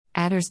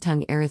Adder's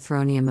tongue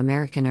Erythronium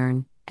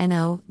americanern,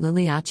 N.O.,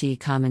 Liliaceae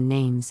common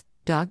names,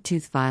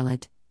 dogtooth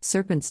violet,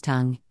 serpent's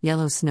tongue,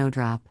 yellow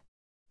snowdrop.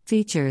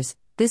 Features: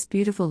 this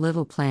beautiful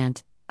little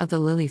plant, of the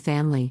lily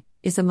family,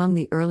 is among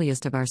the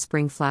earliest of our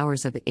spring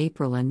flowers of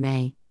April and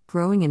May,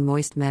 growing in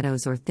moist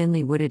meadows or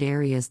thinly wooded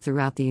areas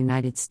throughout the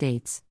United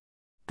States.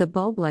 The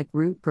bulb-like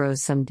root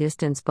grows some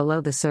distance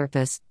below the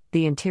surface.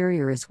 The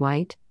interior is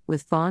white,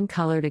 with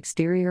fawn-colored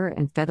exterior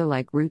and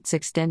feather-like roots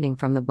extending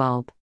from the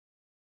bulb.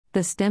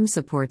 The stem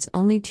supports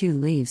only 2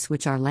 leaves,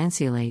 which are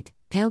lanceolate,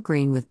 pale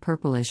green with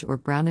purplish or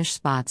brownish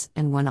spots,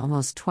 and one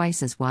almost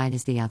twice as wide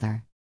as the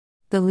other.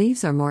 The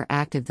leaves are more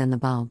active than the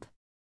bulb.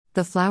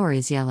 The flower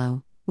is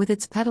yellow, with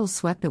its petals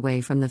swept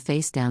away from the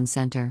face-down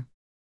center.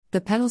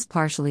 The petals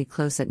partially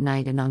close at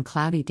night and on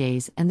cloudy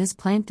days, and this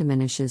plant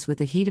diminishes with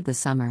the heat of the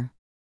summer.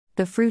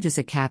 The fruit is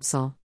a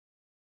capsule.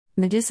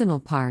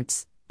 Medicinal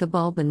parts: the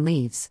bulb and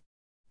leaves.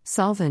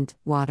 Solvent: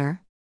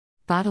 water.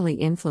 Bodily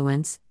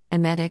influence: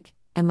 emetic,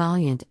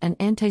 emollient, and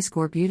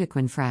antiscorbutic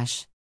when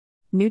fresh.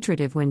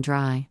 Nutritive when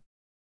dry.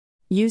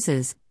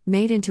 Uses: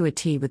 made into a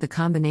tea with a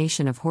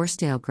combination of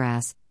horsetail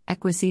grass,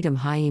 Equisetum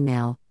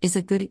hyemale, is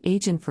a good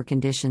agent for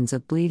conditions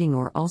of bleeding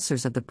or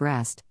ulcers of the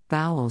breast,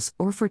 bowels,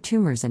 or for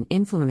tumors and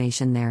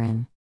inflammation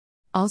therein.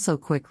 Also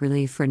quick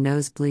relief for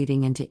nose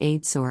bleeding and to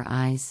aid sore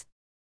eyes.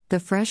 The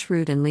fresh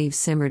root and leaves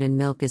simmered in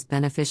milk is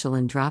beneficial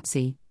in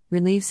dropsy,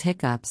 relieves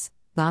hiccups,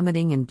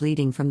 vomiting and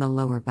bleeding from the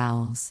lower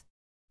bowels.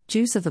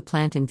 Juice of the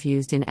plant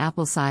infused in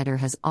apple cider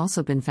has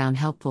also been found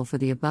helpful for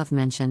the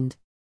above-mentioned.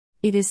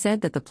 It is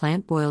said that the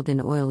plant boiled in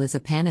oil is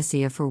a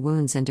panacea for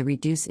wounds and to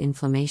reduce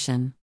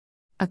inflammation.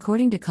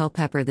 According to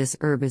Culpeper, this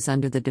herb is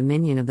under the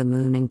dominion of the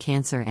moon in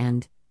Cancer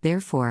and,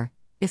 therefore,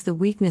 if the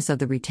weakness of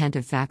the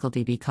retentive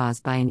faculty be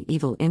caused by an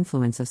evil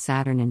influence of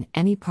Saturn in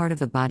any part of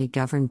the body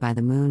governed by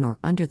the moon or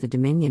under the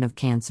dominion of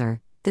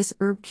Cancer, this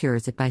herb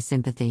cures it by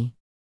sympathy.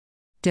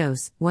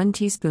 Dose: 1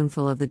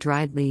 teaspoonful of the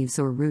dried leaves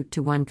or root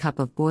to 1 cup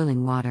of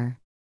boiling water.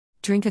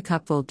 Drink a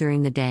cupful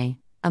during the day,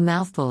 a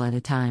mouthful at a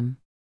time.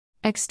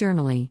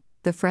 Externally,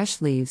 the fresh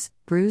leaves,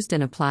 bruised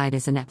and applied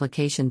as an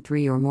application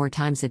 3 or more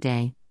times a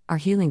day, are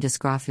healing to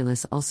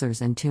scrofulous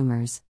ulcers and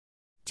tumors.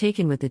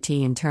 Taken with the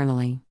tea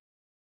internally.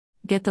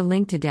 Get the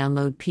link to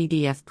download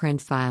PDF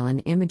print file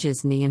and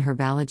images. Knee and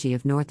Herbology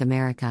of North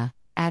America,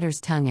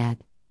 Adder's tongue at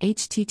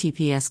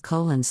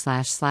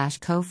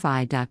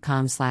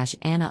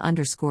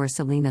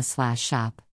https://ko-fi.com/Anna_Selena/shop